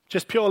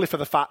 just purely for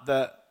the fact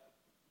that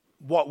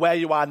where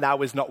you are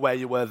now is not where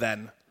you were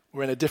then.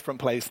 We're in a different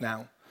place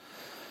now.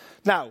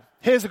 Now,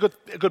 here's a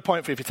good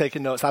point for you if you're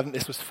taking notes. I think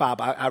this was fab.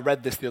 I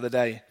read this the other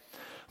day.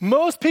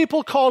 Most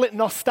people call it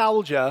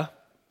nostalgia,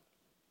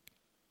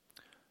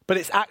 but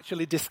it's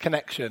actually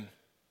disconnection.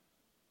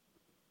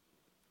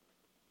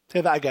 Say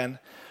that again.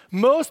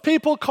 Most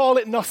people call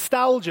it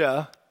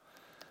nostalgia,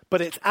 but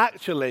it's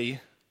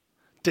actually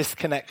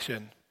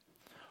disconnection.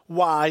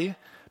 Why?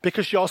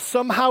 Because you're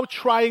somehow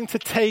trying to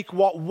take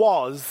what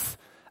was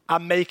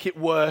and make it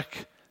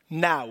work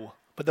now.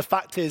 But the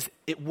fact is,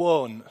 it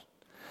won't.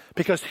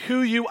 Because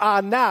who you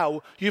are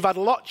now, you've had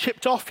a lot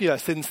chipped off you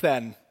since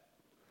then.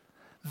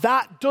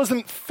 That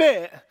doesn't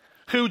fit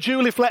who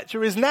Julie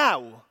Fletcher is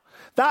now.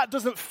 That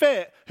doesn't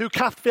fit who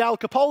Kath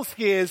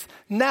Fialkopolsky is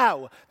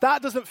now.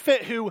 That doesn't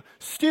fit who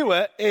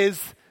Stuart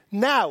is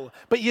now.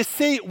 But you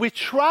see, we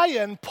try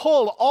and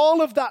pull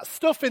all of that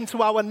stuff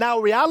into our now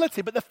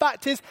reality, but the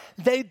fact is,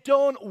 they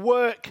don't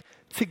work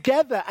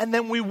together. And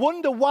then we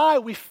wonder why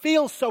we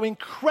feel so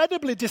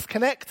incredibly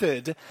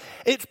disconnected.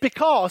 It's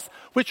because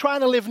we're trying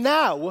to live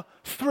now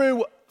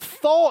through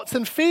thoughts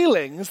and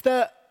feelings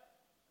that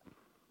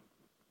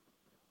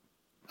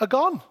are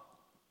gone.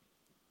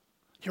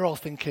 You're all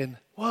thinking,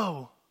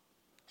 whoa.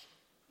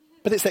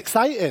 But it's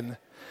exciting,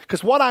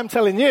 because what I'm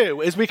telling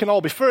you is we can all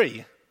be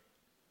free.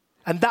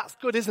 And that's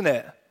good, isn't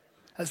it?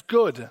 That's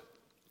good.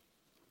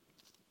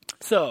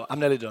 So, I'm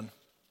nearly done.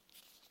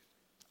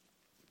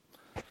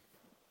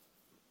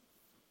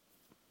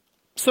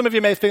 Some of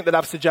you may think that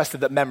I've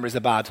suggested that memories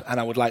are bad, and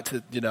I would like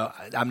to,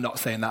 I'm not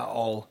saying that at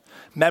all.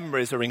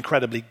 Memories are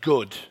incredibly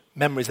good.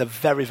 Memories are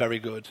very, very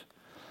good.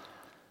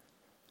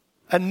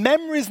 And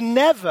memories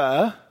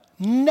never,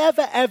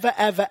 ever,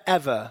 ever,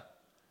 ever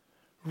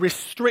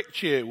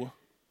restrict you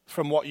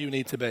from what you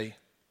need to be.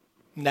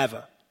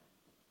 Never.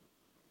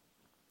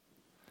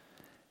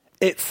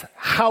 It's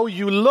how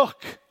you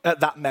look at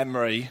that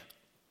memory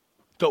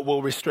that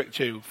will restrict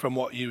you from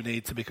what you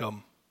need to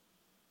become.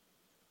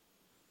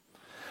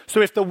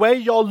 So if the way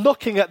you're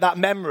looking at that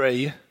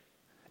memory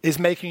is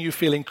making you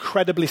feel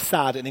incredibly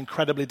sad and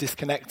incredibly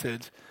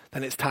disconnected,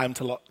 then it's time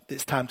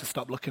to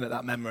stop looking at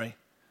that memory.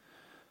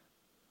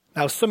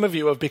 Now, some of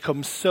you have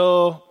become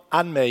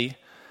and me,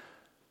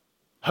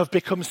 have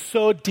become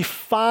so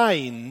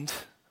defined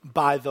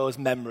by those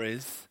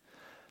memories,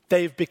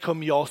 they've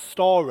become your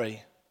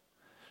story.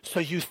 So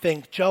you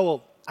think,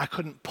 Joel, I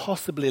couldn't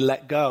possibly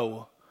let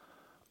go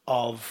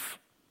of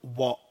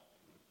what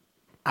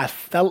I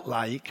felt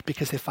like,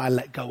 because if I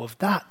let go of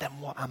that, then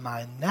what am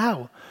I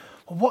now?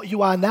 Well, what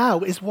you are now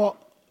is what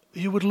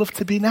you would love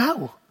to be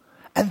now.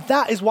 And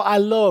that is what I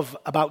love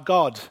about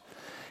God,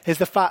 is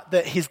the fact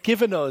that he's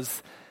given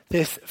us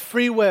this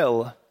free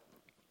will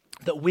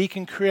that we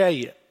can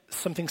create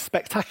something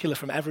spectacular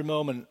from every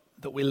moment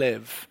that we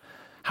live,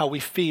 how we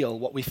feel,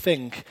 what we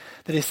think.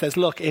 That he says,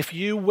 look, if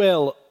you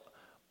will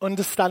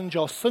understand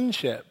your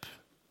sonship,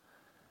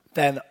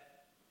 then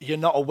you're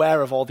not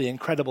aware of all the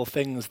incredible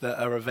things that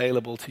are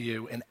available to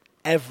you in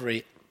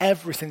every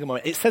single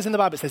moment. It says in the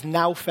Bible, it says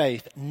now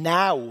faith.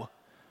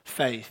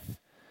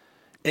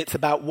 It's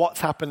about what's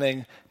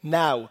happening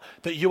now.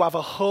 That you have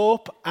a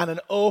hope and an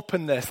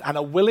openness and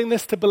a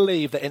willingness to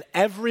believe that in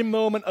every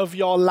moment of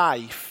your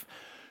life,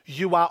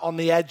 you are on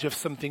the edge of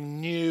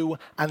something new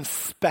and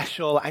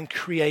special and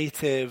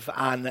creative,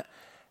 and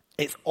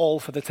it's all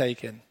for the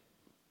taking.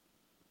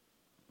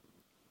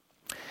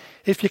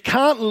 If you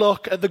can't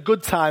look at the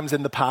good times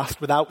in the past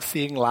without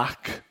seeing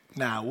lack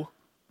now,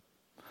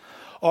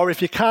 or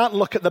if you can't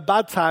look at the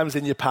bad times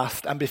in your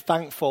past and be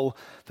thankful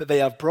that they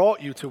have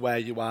brought you to where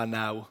you are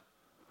now,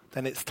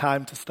 then it's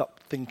time to stop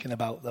thinking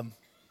about them.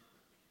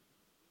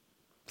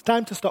 It's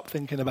time to stop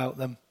thinking about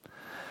them.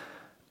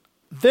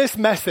 This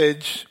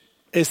message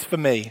is for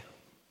me,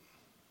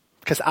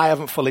 because I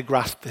haven't fully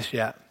grasped this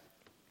yet.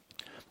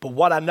 But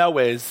what I know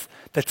is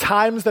the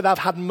times that I've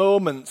had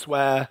moments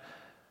where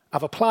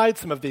I've applied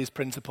some of these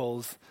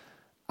principles,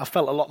 I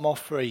felt a lot more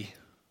free.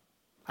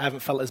 I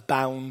haven't felt as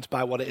bound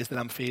by what it is that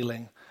I'm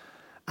feeling.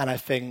 And I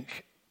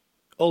think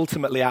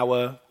ultimately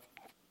our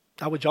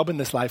job in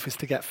this life is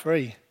to get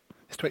free,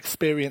 is to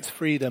experience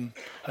freedom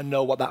and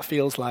know what that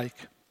feels like.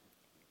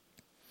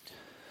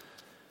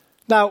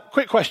 Now,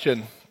 quick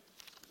question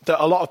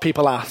that a lot of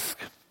people ask.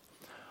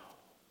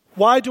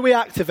 Why do we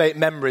activate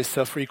memories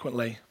so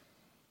frequently?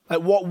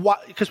 Like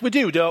what? Because we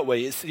do, don't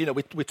we? It's,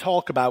 we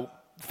talk about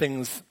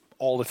things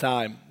all the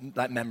time,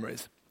 like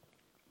memories.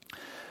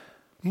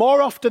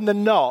 More often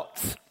than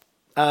not,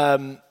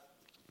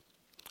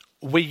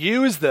 we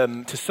use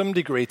them to some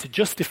degree to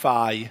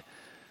justify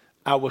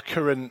our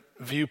current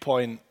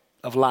viewpoint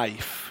of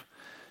life.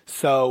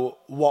 So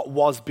what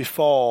was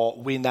before,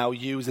 we now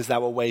use as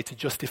our way to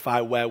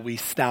justify where we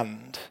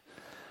stand.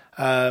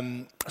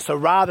 So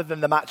rather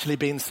than them actually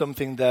being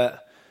something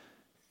that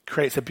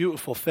creates a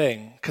beautiful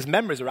thing, because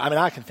memories are,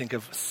 I can think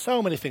of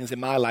so many things in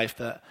my life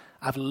that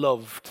I've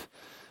loved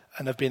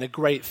and have been a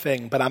great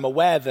thing, but I'm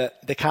aware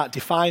that they can't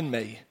define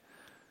me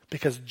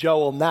because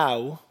Joel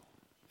now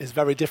is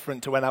very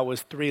different to when I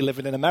was 3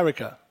 living in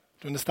America.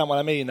 Do you understand what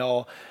I mean?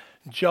 Or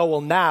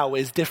Joel now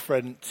is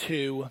different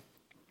to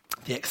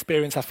the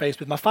experience I faced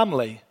with my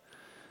family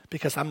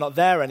because I'm not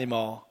there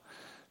anymore.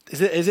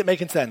 Is it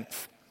making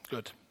sense?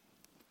 Good.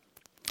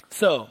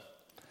 So,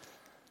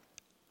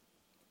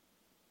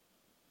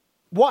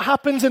 what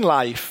happens in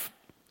life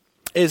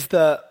is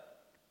that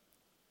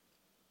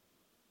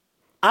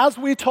as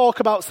we talk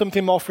about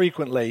something more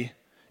frequently,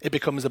 it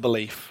becomes a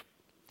belief.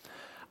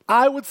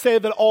 I would say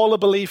that all a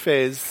belief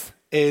is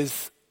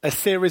a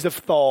series of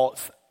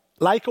thoughts,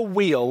 like a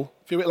wheel,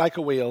 view it like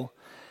a wheel,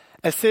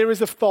 a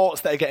series of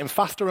thoughts that are getting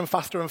faster and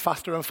faster and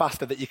faster and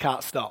faster that you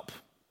can't stop.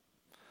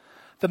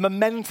 The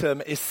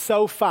momentum is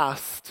so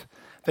fast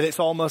that it's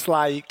almost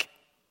like,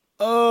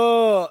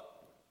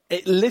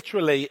 it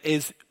literally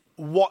is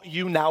what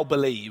you now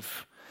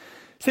believe.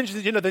 It's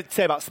interesting, they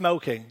say about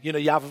smoking.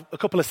 You have a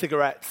couple of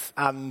cigarettes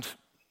and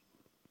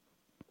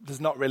there's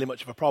not really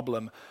much of a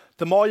problem.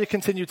 The more you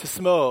continue to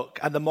smoke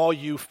and the more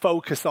you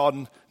focus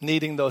on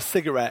needing those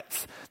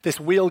cigarettes, this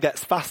wheel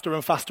gets faster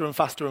and faster and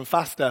faster and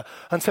faster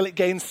until it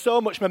gains so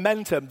much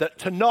momentum that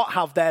to not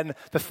have then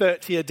the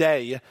 30 a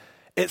day,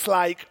 it's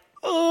like,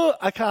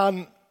 I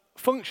can't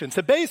function.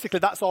 So basically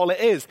that's all it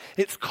is.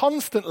 It's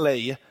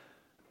constantly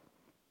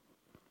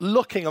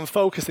looking and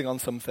focusing on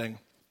something.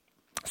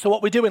 So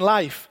what we do in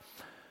life,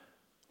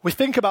 we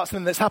think about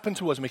something that's happened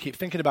to us and we keep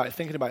thinking about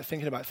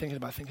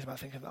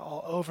it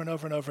all over and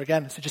over and over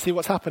again. So do you see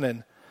what's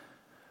happening?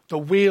 The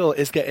wheel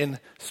is getting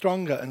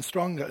stronger and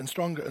stronger and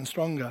stronger and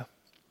stronger.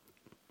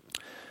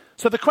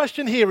 So the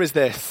question here is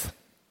this.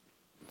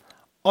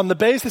 On the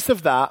basis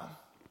of that,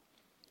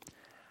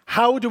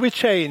 how do we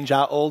change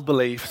our old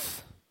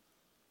beliefs?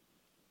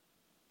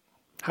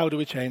 How do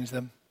we change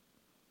them?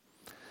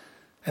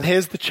 And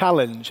here's the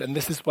challenge, and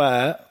this is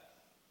where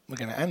we're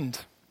going to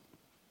end.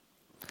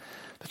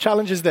 The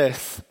challenge is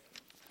this.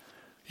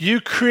 You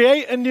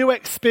create a new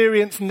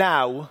experience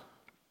now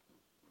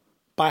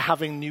by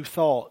having new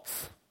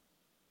thoughts.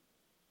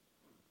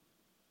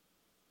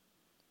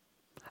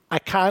 I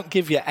can't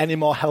give you any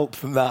more help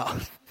than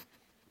that.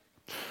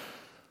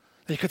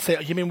 You could say,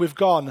 you mean we've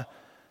gone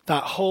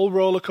that whole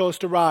roller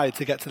coaster ride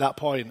to get to that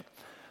point?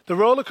 The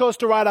roller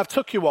coaster ride I've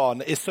took you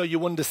on is so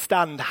you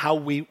understand how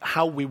we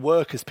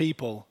work as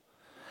people.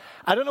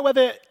 I don't know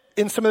whether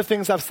in some of the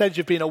things I've said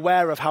you've been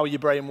aware of how your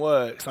brain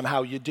works and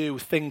how you do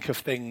think of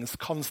things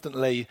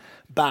constantly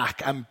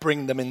back and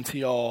bring them into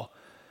your...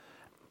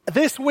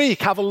 This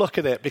week, have a look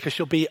at it because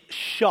you'll be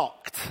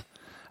shocked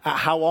at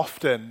how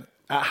often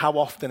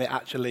it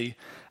actually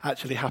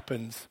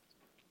happens.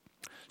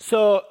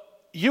 So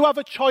you have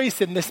a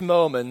choice in this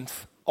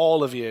moment,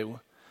 all of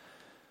you,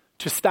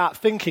 to start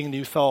thinking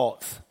new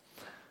thoughts.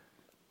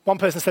 One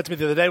person said to me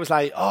the other day, was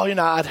like,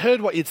 I'd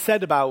heard what you'd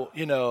said about,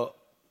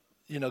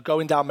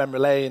 going down memory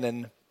lane,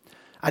 and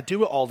I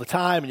do it all the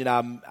time.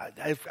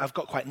 I've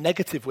got quite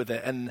negative with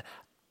it, and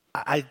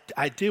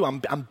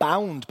I'm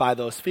bound by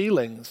those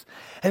feelings.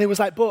 And it was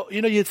like, but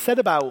you'd said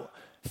about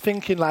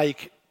thinking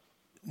like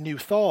new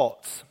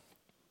thoughts,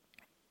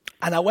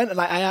 and I went and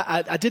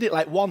I did it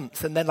like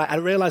once, and then I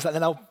realized that.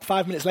 Then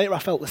 5 minutes later, I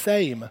felt the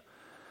same.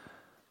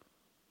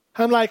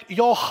 And I'm like,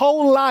 your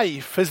whole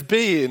life has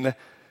been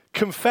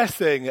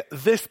confessing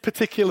this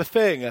particular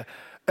thing.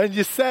 And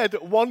you said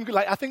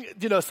I think,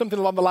 something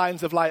along the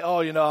lines of like,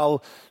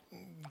 I'll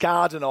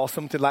garden or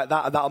something like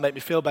that, and that'll make me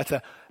feel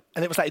better.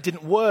 And it was like, it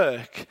didn't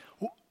work.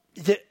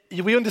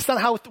 We understand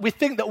how we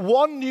think that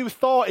one new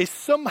thought is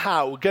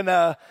somehow going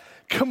to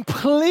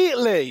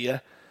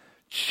completely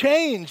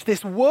change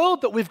this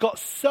world that we've got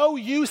so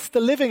used to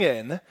living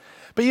in.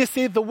 But you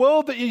see, the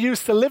world that you're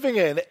used to living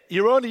in,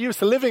 you're only used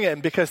to living in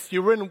because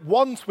you were in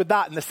once with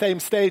that in the same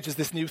stage as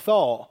this new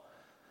thought.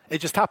 It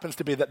just happens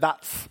to be that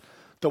that's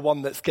the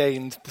one that's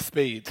gained the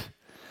speed.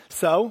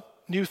 So,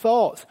 new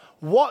thoughts.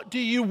 What do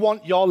you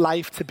want your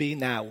life to be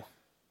now?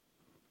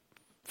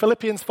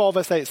 Philippians 4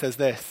 verse 8 says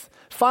this.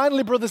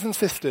 Finally, brothers and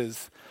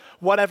sisters,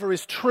 whatever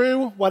is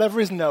true,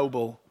 whatever is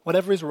noble,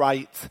 whatever is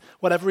right,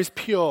 whatever is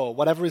pure,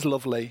 whatever is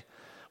lovely,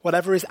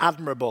 whatever is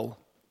admirable,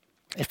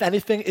 if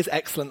anything is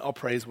excellent or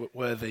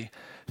praiseworthy,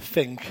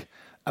 think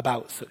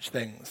about such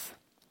things.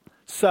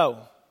 So,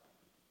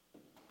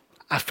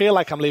 I feel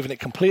like I'm leaving it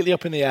completely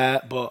up in the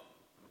air, but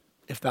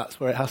if that's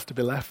where it has to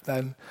be left,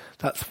 then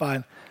that's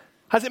fine.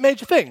 Has it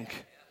made you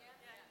think?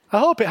 I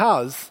hope it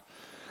has.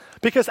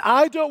 Because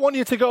I don't want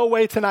you to go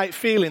away tonight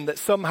feeling that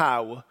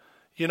somehow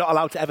you're not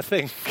allowed to ever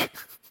think.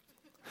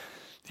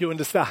 Do you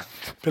understand?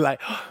 Be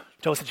like, oh,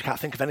 Joe said you can't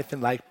think of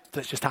anything like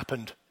that's just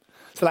happened.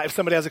 So like if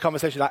somebody has a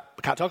conversation like,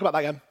 I can't talk about that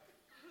again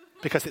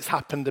because it's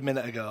happened a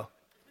minute ago.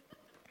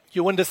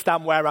 You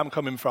understand where I'm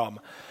coming from.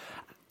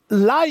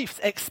 Life's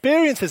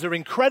experiences are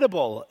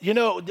incredible. You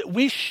know,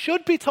 we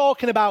should be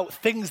talking about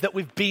things that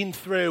we've been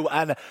through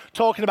and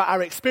talking about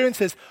our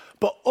experiences,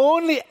 but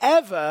only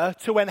ever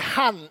to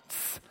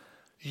enhance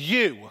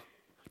you,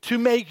 to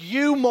make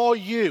you more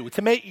you,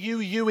 to make you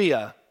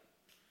you-ier.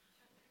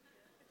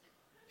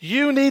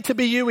 You need to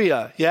be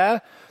you-ier, yeah?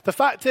 The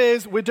fact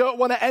is, we don't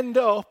want to end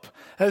up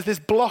as this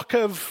block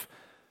of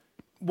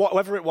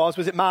whatever it was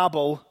it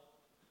marble,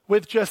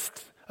 with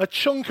just a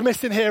chunk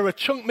missing here, a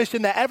chunk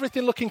missing there,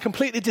 everything looking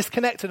completely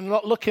disconnected and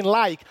not looking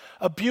like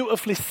a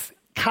beautifully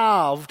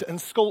carved and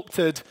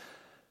sculpted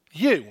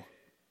you.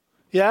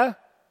 Yeah?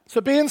 So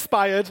be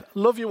inspired,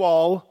 love you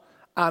all,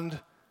 and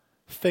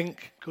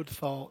think good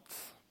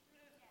thoughts.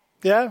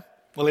 Yeah?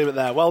 We'll leave it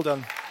there. Well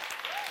done.